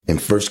In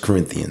 1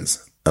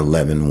 Corinthians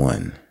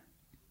 11:1,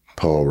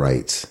 Paul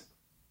writes,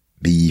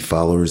 "Be ye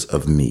followers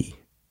of me,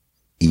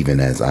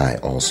 even as I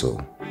also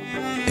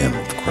am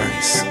of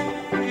Christ."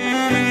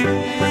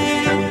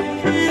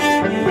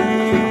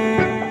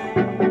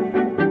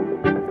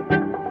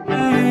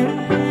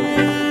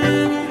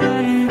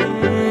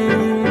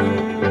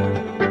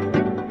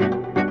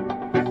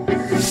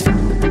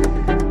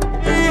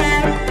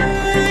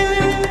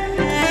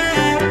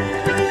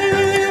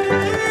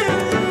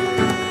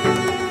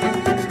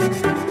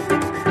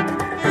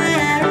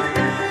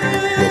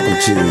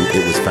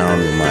 It Was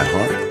Found in My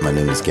Heart. My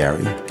name is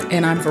Gary.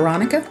 And I'm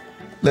Veronica.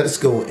 Let us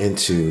go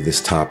into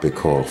this topic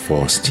called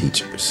false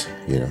teachers,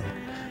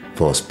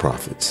 false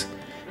prophets.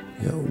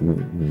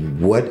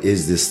 What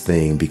is this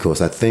thing? Because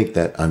I think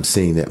that I'm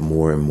seeing that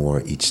more and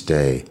more each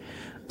day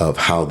of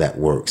how that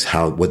works.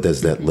 What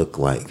does that look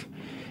like?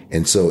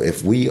 And so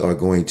if we are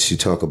going to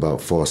talk about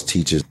false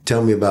teachers,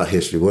 tell me about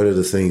history. What are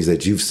the things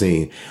that you've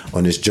seen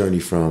on this journey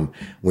from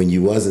when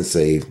you wasn't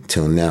saved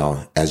till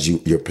now, as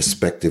your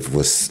perspective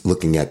was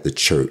looking at the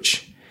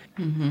church?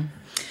 Mm-hmm.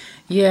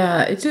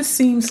 Yeah, it just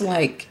seems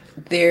like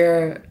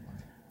the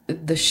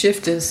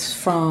shift is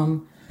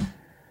from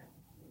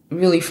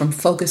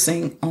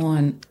focusing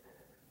on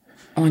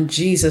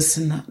Jesus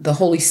and the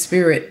Holy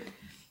Spirit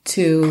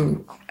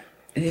to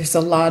there's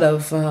a lot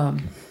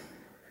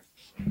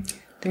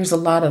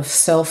of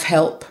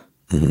self-help,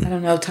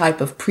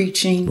 type of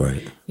preaching,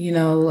 right?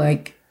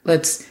 Like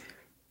let's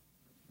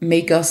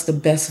make us the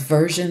best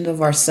version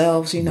of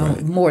ourselves,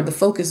 Right. More, the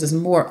focus is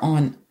more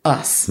on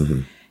us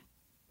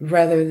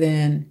rather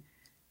than,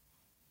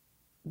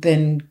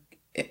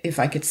 if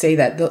I could say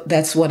that,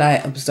 that's what I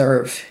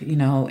observe,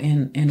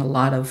 in a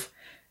lot of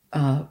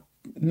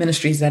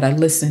ministries that I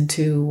listen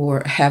to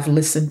or have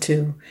listened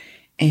to.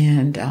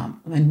 And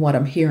what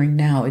I'm hearing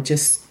now, it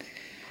just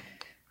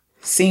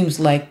seems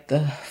like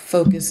the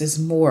focus is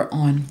more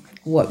on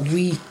what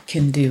we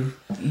can do,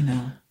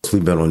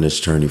 We've been on this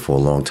journey for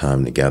a long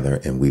time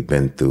together, and we've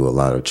been through a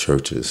lot of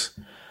churches.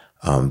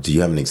 Do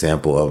you have an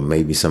example of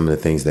maybe some of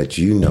the things that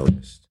you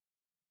noticed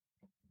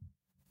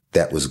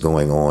that was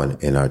going on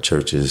in our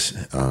churches,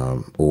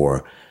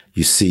 or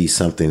you see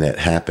something that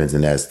happens,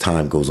 and as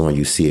time goes on,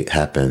 you see it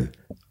happen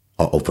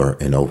over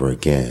and over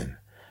again?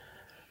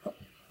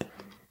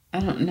 I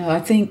don't know. I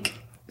think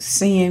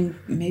seeing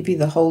maybe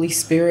the Holy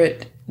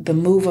Spirit, the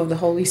move of the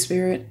Holy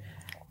Spirit,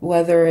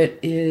 whether it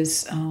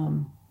is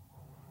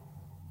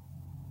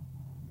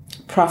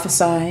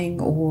prophesying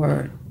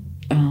or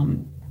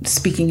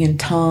speaking in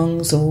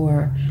tongues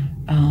or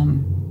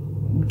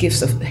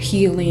gifts of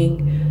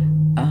healing,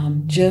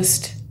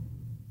 just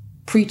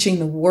preaching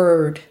the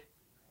word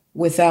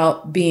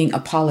without being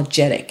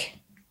apologetic.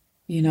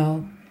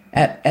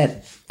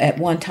 At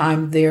one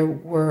time there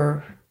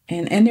were,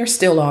 and there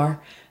still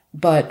are,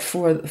 but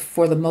for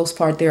the most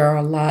part, there are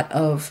a lot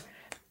of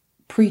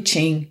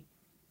preaching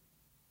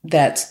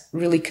that's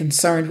really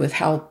concerned with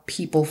how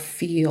people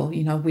feel.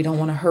 We don't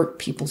want to hurt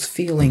people's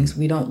feelings.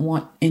 We don't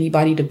want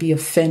anybody to be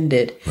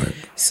offended. Right.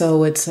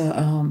 So it's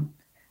a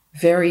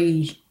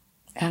very,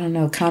 kind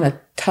of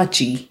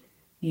touchy.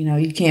 You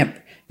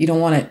don't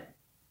want to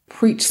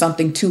preach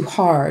something too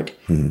hard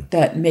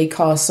that may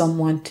cause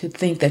someone to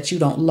think that you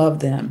don't love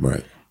them.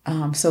 Right.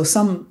 So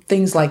some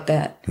things like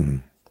that.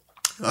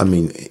 I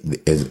mean,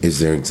 is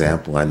there an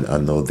example? I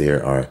know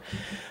there are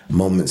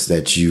moments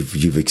that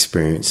you've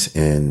experienced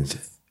in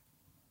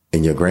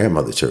your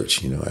grandmother's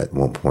church. At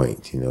one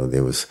point,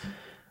 there was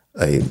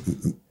a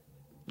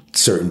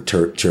certain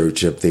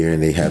church up there,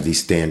 and they have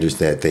these standards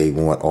that they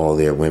want all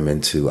their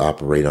women to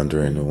operate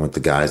under, and they want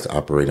the guys to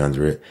operate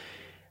under it.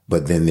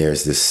 But then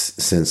there's this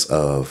sense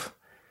of,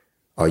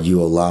 are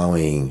you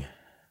allowing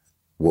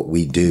what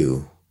we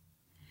do?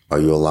 Are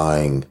you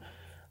allowing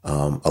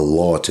a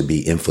law to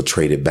be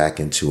infiltrated back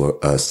into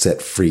a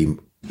set free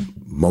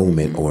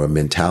moment or a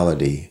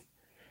mentality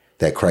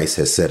that Christ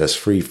has set us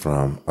free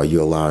from? Are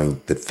you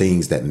allowing the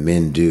things that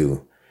men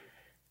do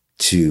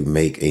to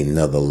make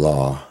another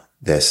law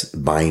that's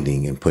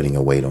binding and putting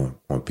a weight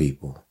on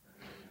people?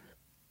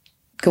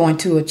 Going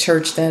to a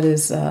church that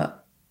is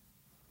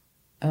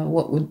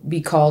what would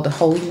be called a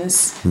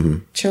holiness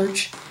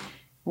church,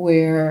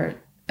 where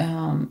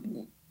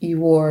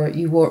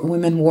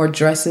women wore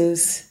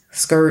dresses,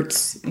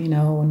 skirts,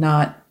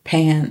 not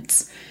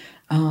pants.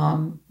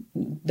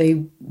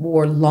 They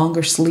wore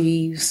longer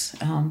sleeves,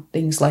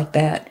 things like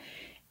that.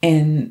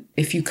 And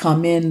if you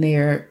come in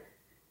there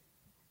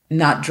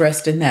not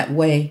dressed in that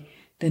way,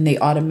 then they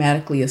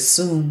automatically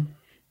assume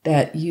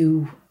that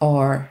you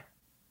are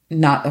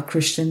not a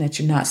Christian, that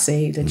you're not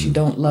saved, that you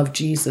don't love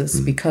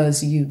Jesus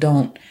because you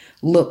don't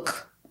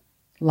look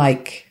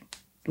like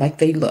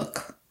they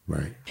look.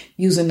 Right.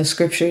 Using the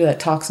scripture that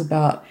talks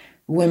about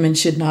women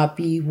should not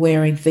be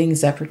wearing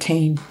things that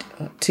pertain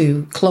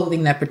to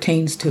clothing that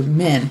pertains to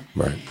men.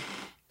 Right.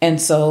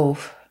 And so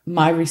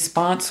my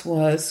response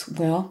was,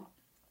 well,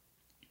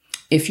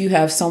 if you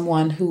have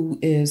someone who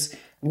is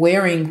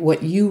wearing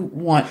what you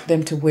want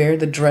them to wear,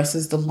 the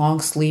dresses, the long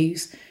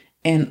sleeves,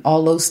 and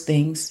all those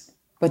things,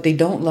 but they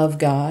don't love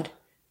God,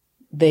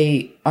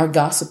 they are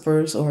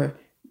gossipers, or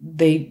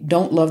they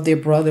don't love their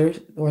brother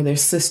or their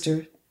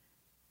sister.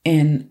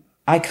 And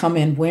I come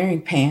in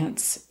wearing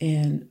pants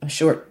and a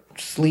short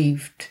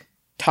sleeved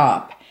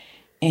top,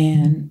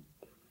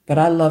 but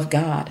I love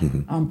God.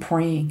 Mm-hmm. I'm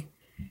praying,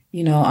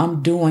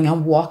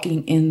 I'm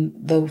walking in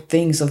the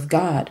things of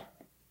God.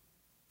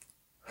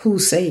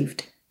 Who's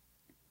saved?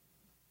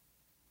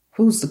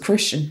 Who's the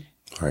Christian?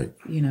 Right.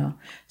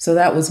 So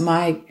that was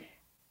my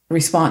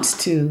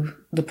response to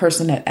the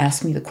person that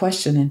asked me the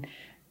question.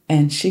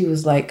 And she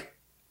was like,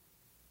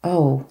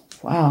 oh,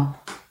 wow.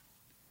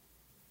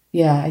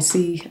 Yeah, I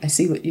see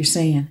what you're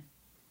saying,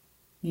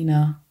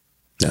 Now,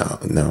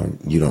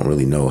 you don't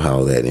really know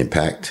how that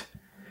impact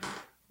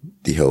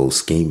the whole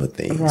scheme of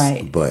things.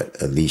 Right.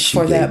 But at least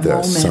you gave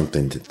us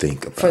something to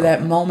think about. For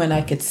that moment,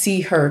 I could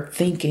see her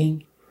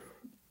thinking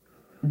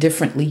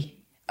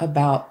differently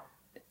about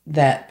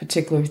that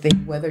particular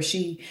thing, whether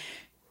she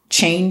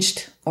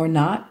changed or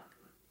not.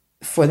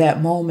 For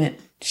that moment,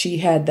 she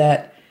had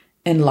that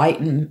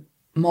enlightened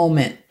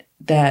moment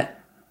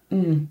that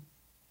maybe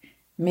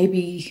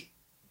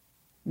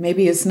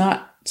it's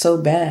not so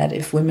bad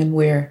if women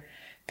wear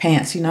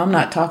pants. I'm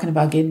not talking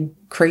about getting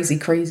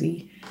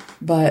crazy,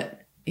 but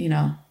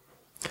Yeah,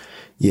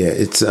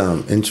 it's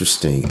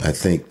interesting. I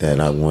think that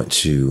I want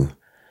to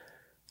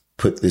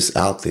put this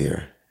out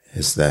there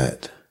is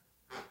that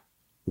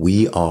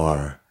we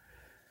are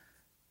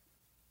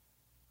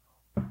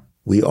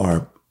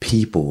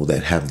people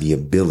that have the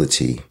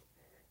ability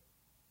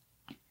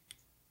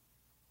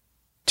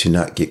to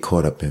not get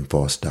caught up in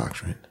false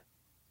doctrine.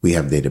 We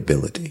have that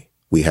ability.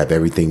 We have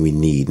everything we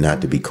need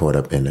not to be caught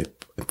up in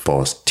a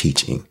false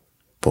teaching,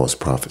 false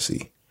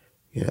prophecy.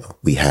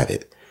 We have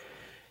it.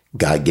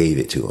 God gave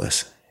it to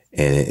us,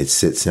 and it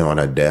sits on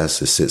our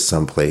desk. It sits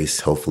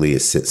someplace. Hopefully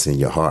it sits in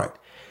your heart.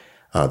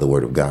 The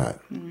Word of God,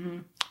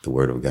 the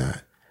Word of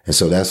God. And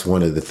so that's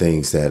one of the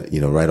things that,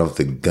 right off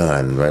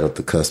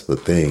the cusp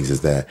of things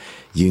is that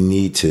you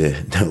need to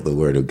know the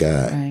Word of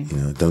God.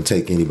 Right. Don't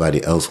take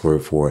anybody else's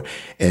word for it.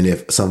 And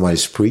if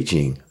somebody's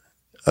preaching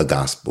a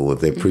gospel, if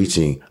they're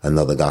preaching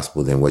another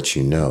gospel than what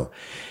you know,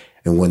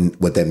 and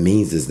what that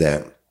means is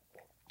that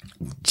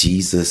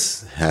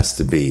Jesus has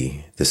to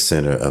be the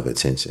center of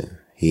attention.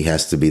 He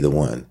has to be the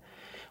one.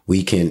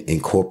 We can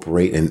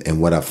incorporate,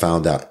 and what I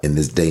found out in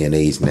this day and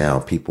age now,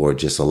 people are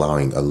just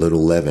allowing a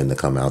little leaven to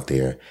come out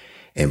there.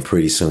 And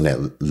pretty soon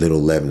that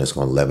little leaven is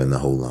going to leaven the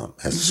whole lump,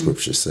 as the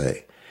scriptures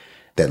say.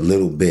 That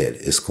little bit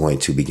is going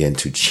to begin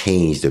to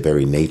change the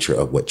very nature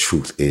of what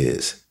truth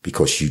is,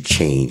 because you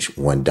change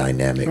one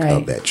dynamic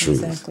of that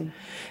truth. Exactly.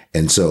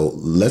 And so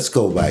let's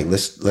go back.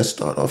 Let's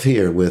start off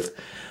here with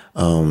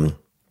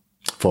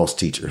false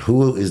teacher.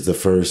 Who is the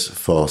first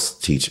false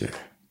teacher?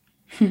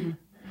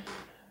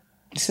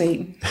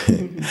 Satan.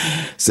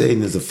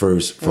 Satan is the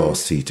first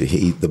false teacher.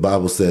 The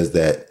Bible says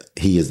that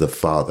he is the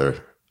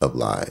father of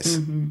lies.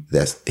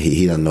 That's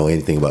he doesn't know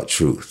anything about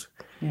truth.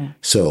 Yeah.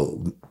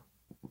 So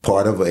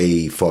part of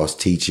a false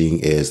teaching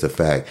is the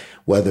fact,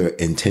 whether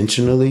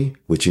intentionally,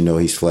 which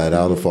he's flat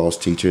out a false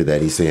teacher,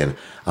 that he's saying,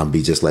 I'm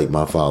be just like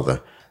my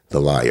father, the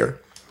liar.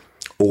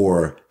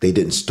 Or they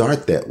didn't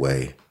start that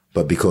way,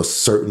 but because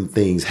certain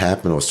things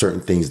happen or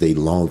certain things they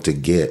long to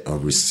get or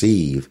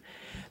receive,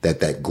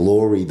 that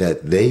glory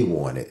that they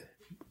wanted,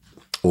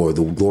 or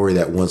the glory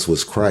that once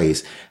was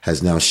Christ,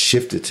 has now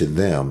shifted to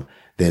them.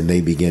 Then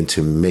they begin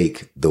to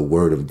make the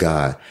Word of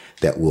God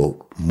that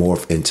will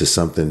morph into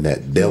something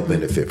that they'll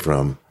benefit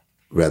from,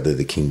 rather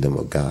the kingdom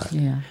of God.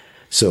 Yeah.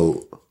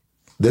 So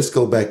let's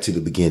go back to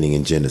the beginning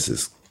in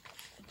Genesis.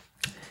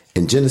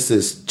 In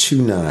Genesis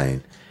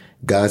 2:9,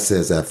 God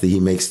says, after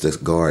he makes the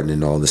garden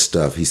and all this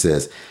stuff, he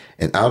says,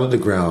 and out of the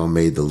ground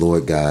made the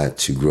Lord God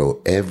to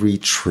grow every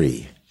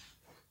tree.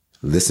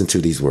 Listen to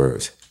these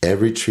words.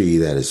 Every tree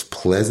that is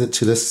pleasant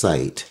to the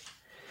sight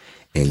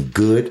and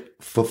good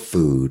for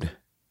food,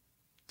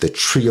 the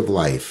tree of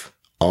life,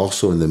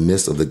 also in the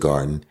midst of the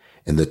garden,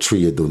 and the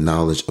tree of the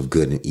knowledge of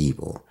good and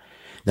evil.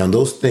 Now,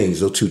 those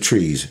two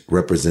trees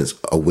represents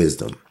a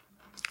wisdom.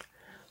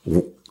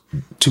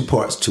 Two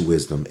parts to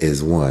wisdom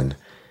is one,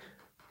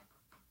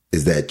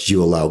 is that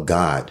you allow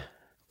God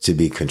to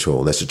be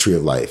controlled. That's the tree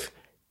of life.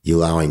 You're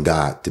allowing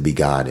God to be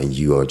God, and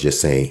you are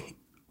just saying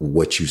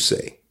what you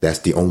say. That's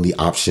the only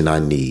option I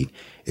need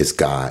is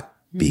God,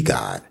 be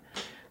God.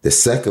 The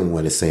second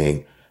one is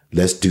saying,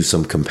 let's do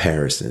some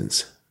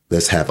comparisons.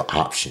 Let's have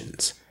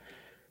options.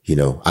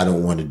 I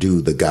don't want to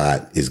do the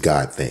God is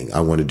God thing.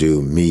 I want to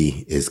do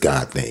me is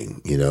God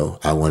thing.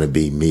 I want to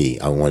be me.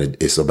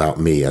 It's about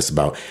me. It's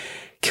about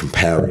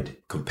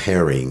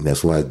comparing.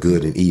 That's why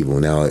good and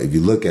evil. Now, if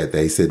you look at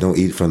that, he said, don't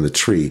eat from the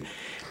tree.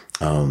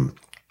 John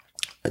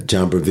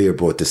Bevere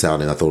brought this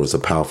out, and I thought it was a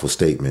powerful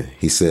statement.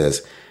 He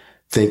says,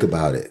 think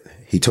about it.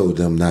 He told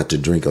them not to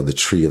drink of the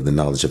tree of the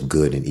knowledge of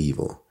good and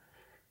evil.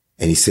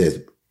 And he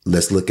said,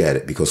 let's look at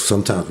it, because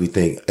sometimes we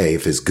think, hey,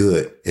 if it's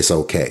good, it's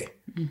okay.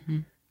 Mm-hmm.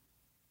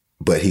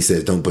 But he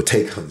says, don't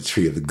partake of the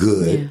tree of the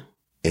good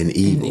and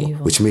evil,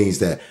 which means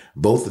that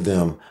both of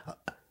them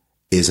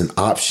is an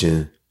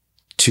option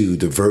to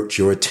divert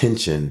your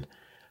attention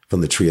from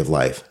the tree of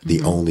life,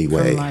 the only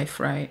way. From life,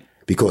 right.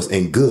 Because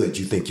in good,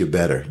 you think you're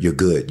better. You're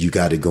good. You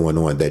got it going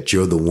on, that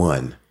you're the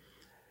one.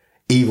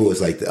 Evil is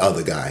like the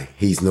other guy.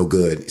 He's no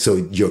good. So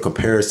your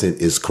comparison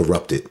is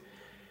corrupted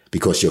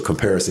because your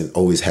comparison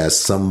always has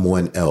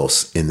someone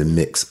else in the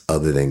mix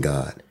other than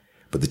God.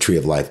 But the tree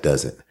of life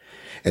doesn't.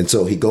 And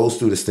so he goes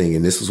through this thing,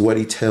 and this is what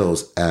he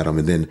tells Adam.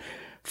 And then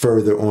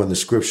further on the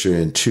scripture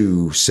in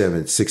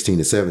 2:16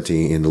 and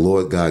 17, and the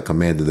Lord God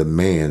commanded the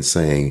man,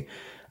 saying,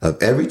 of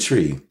every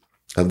tree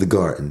of the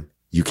garden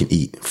you can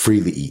eat,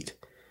 freely eat.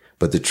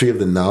 But the tree of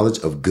the knowledge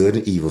of good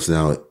and evil, so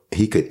now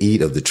he could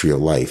eat of the tree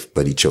of life,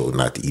 but he chose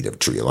not to eat of the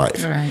tree of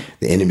life. Right.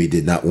 The enemy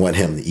did not want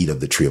him to eat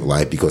of the tree of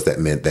life because that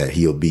meant that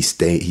he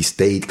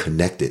stayed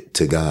connected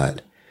to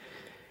God.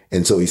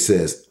 And so he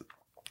says,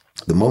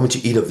 the moment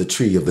you eat of the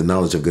tree of the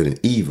knowledge of good and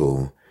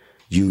evil,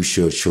 you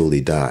shall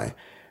surely die.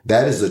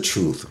 That is the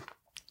truth.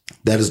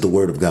 That is the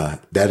word of God.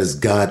 That is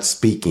God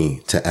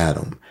speaking to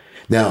Adam.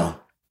 Now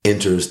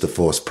enters the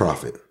false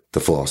prophet, the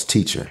false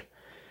teacher.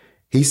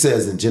 He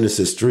says in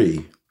Genesis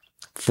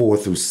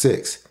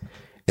 3:4-6,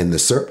 and the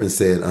serpent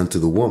said unto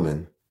the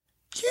woman,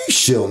 you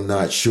shall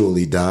not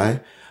surely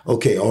die.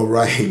 Okay, all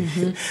right.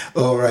 Mm-hmm.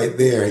 All right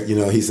there.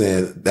 He's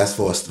saying that's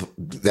false.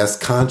 That's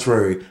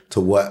contrary to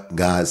what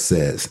God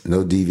says.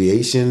 No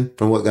deviation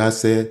from what God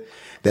said.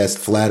 That's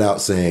flat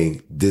out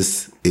saying,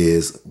 this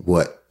is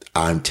what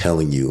I'm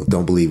telling you.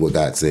 Don't believe what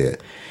God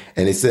said.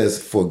 And it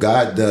says, for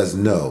God does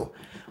know.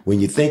 When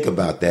you think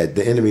about that,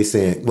 the enemy is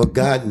saying, well,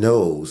 God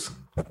knows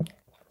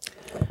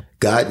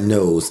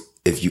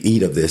if you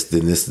eat of this,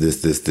 then this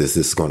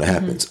is going to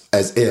happen. Mm-hmm.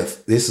 As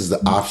if this is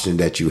the option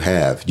that you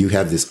have. You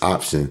have this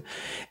option.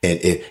 And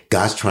if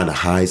God's trying to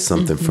hide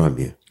something from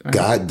you, right.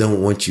 God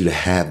don't want you to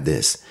have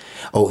this.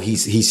 Oh,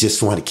 he's just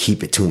trying to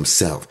keep it to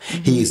himself.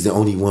 Mm-hmm. He is the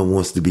only one who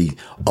wants to be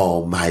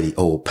almighty,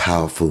 all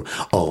powerful,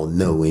 all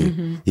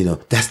knowing. Mm-hmm.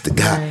 That's the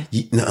God. Right.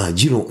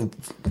 You don't.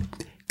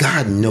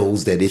 God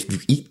knows that if you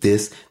eat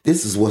this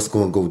is what's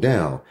going to go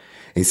down.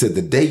 And he said,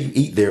 the day you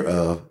eat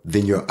thereof,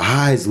 then your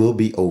eyes will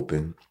be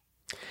open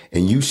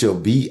and you shall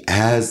be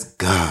as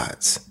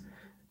gods.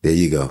 There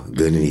you go.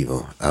 Good and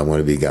evil. I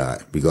want to be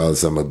God.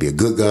 Regardless, I'm going to be a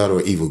good God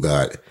or evil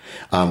God.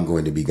 I'm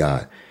going to be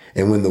God.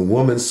 And when the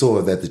woman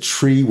saw that the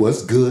tree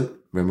was good,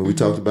 remember we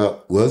talked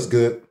about was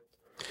good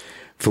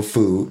for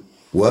food,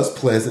 was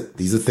pleasant.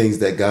 These are things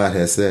that God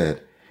has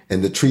said.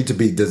 And the tree to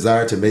be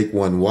desired to make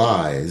one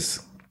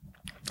wise,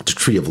 the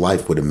tree of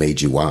life would have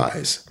made you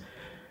wise.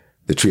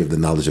 The tree of the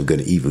knowledge of good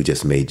and evil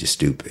just made you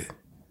stupid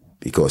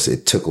because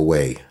it took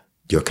away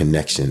your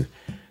connection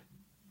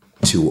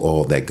to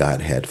all that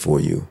God had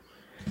for you.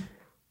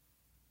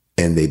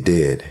 And they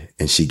did.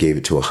 And she gave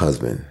it to a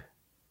husband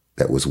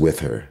that was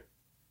with her,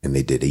 and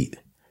they did eat.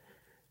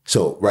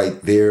 So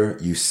right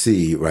there, you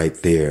see right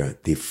there,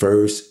 the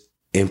first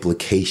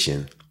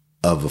implication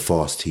of a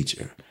false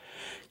teacher.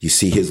 You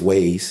see his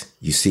ways,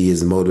 you see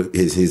his motive,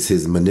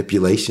 his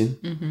manipulation.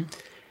 Mm-hmm.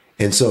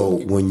 And so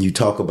when you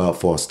talk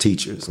about false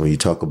teachers, when you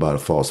talk about a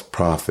false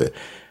prophet,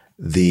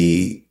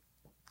 the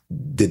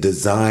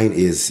design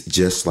is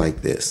just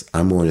like this.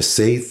 I'm going to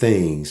say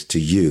things to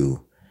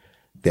you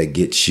that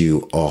gets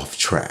you off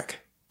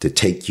track, to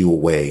take you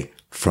away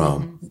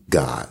from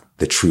God,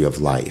 the tree of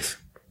life,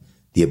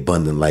 the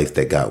abundant life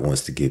that God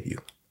wants to give you.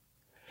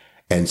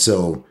 And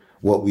so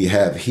what we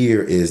have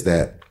here is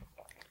that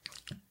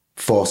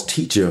false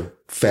teacher,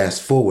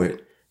 fast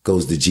forward,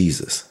 goes to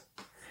Jesus.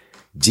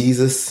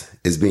 Jesus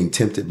is being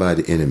tempted by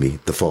the enemy,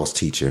 the false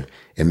teacher,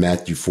 in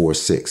Matthew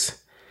 4:6.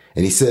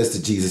 And he says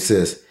to Jesus,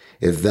 says,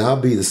 if thou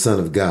be the Son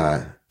of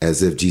God,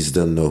 as if Jesus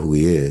doesn't know who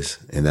he is,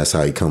 and that's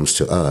how he comes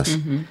to us,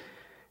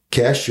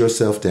 cast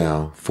yourself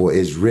down, for it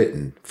is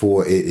written.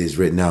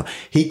 Now,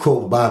 he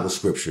quotes Bible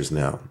scriptures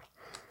now.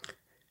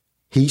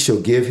 He shall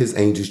give his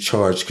angels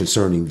charge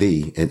concerning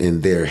thee, and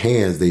in their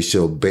hands they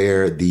shall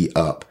bear thee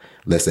up,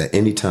 lest at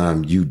any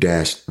time you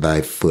dash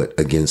thy foot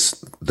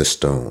against a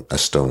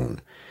stone.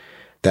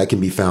 That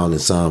can be found in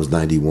Psalms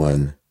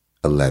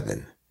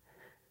 91:11.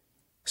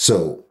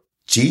 So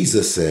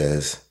Jesus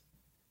says,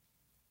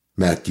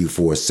 Matthew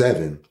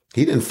 4:7,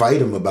 he didn't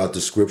fight him about the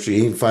scripture.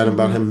 He didn't fight him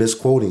about him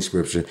misquoting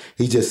scripture.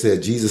 He just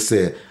said, Jesus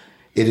said,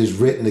 it is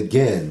written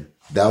again,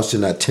 thou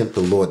shalt not tempt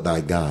the Lord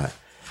thy God.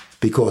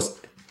 Because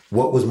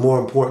what was more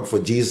important for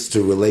Jesus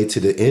to relate to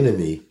the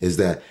enemy is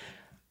that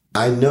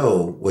I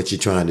know what you're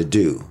trying to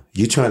do.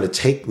 You're trying to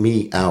take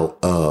me out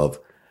of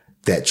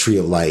that tree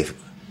of life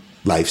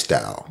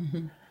lifestyle.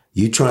 Mm-hmm.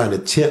 You're trying to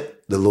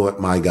tempt the Lord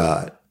my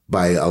God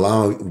by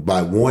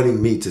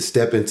wanting me to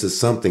step into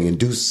something and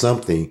do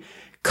something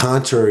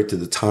contrary to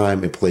the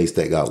time and place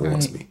that God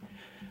wants me.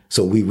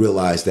 So we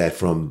realize that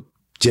from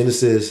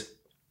Genesis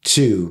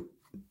to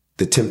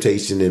the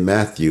temptation in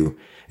Matthew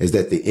is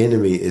that the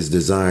enemy is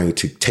desiring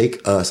to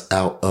take us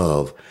out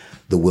of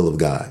the will of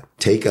God,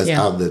 take us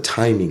out of the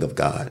timing of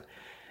God,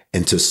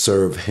 and to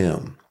serve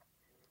him.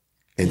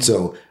 And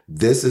so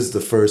this is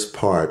the first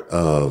part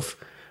of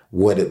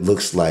what it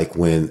looks like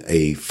when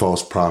a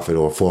false prophet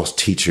or a false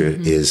teacher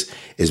is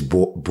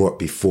brought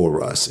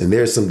before us. And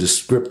there's some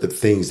descriptive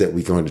things that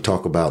we're going to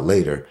talk about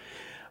later.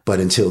 But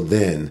until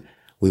then,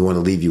 we want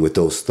to leave you with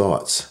those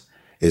thoughts,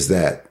 is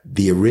that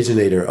the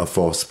originator of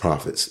false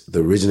prophets,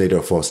 the originator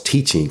of false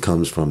teaching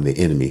comes from the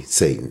enemy,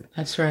 Satan.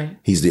 That's right.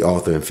 He's the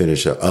author and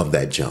finisher of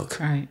that junk.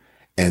 Right.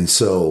 And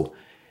so,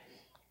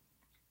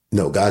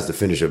 no, God's the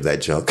finisher of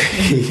that junk.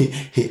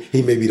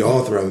 He may be the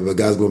author of it, but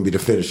God's going to be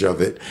the finisher of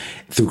it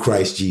through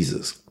Christ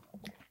Jesus.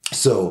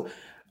 So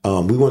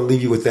we want to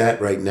leave you with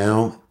that right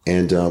now.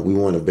 And we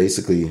want to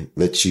basically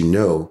let you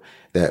know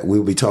that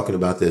we'll be talking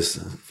about this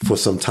for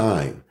some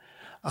time.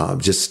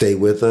 Just stay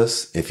with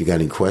us. If you got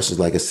any questions,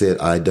 like I said,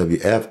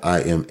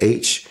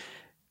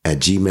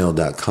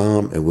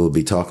 IWFIMH@gmail.com. And we'll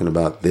be talking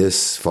about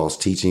this false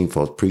teaching,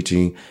 false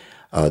preaching,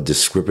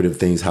 descriptive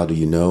things. How do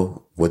you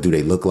know? What do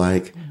they look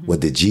like? What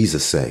did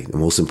Jesus say? The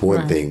most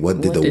important thing, what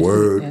did the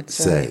word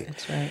say? Right.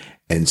 That's right.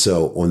 And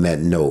so on that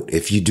note,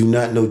 if you do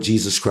not know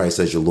Jesus Christ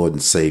as your Lord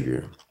and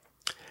Savior,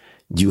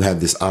 you have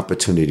this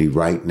opportunity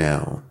right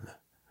now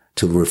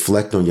to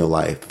reflect on your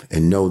life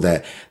and know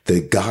that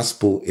the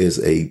gospel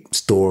is a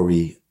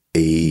story,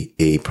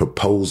 a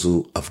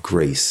proposal of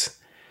grace.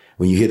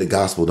 When you hear the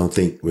gospel, don't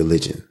think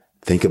religion.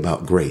 Think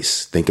about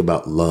grace. Think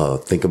about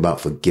love. Think about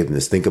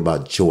forgiveness. Think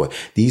about joy.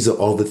 These are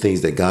all the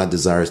things that God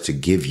desires to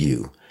give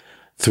you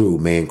through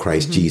man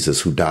Christ Jesus,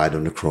 who died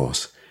on the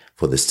cross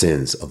for the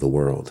sins of the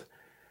world.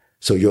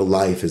 So your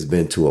life has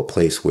been to a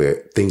place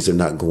where things are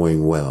not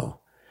going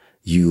well.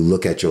 You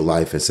look at your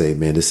life and say,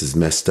 man, this is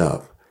messed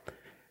up.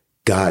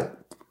 God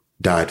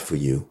died for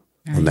you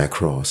on that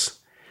cross.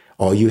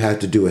 All you have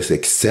to do is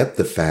accept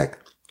the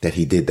fact that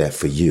he did that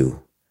for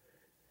you.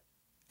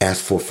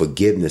 Ask for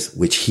forgiveness,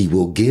 which he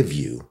will give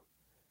you,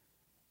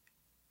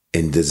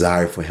 and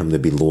desire for him to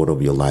be Lord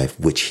of your life,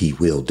 which he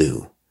will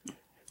do.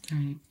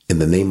 Right. In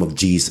the name of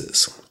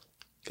Jesus,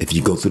 if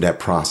you go through that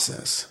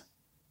process,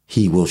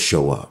 he will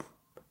show up,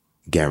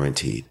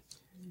 guaranteed.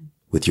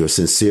 With your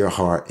sincere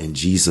heart, in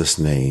Jesus'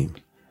 name,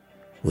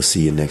 we'll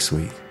see you next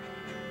week.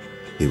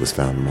 It was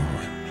found in my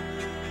heart.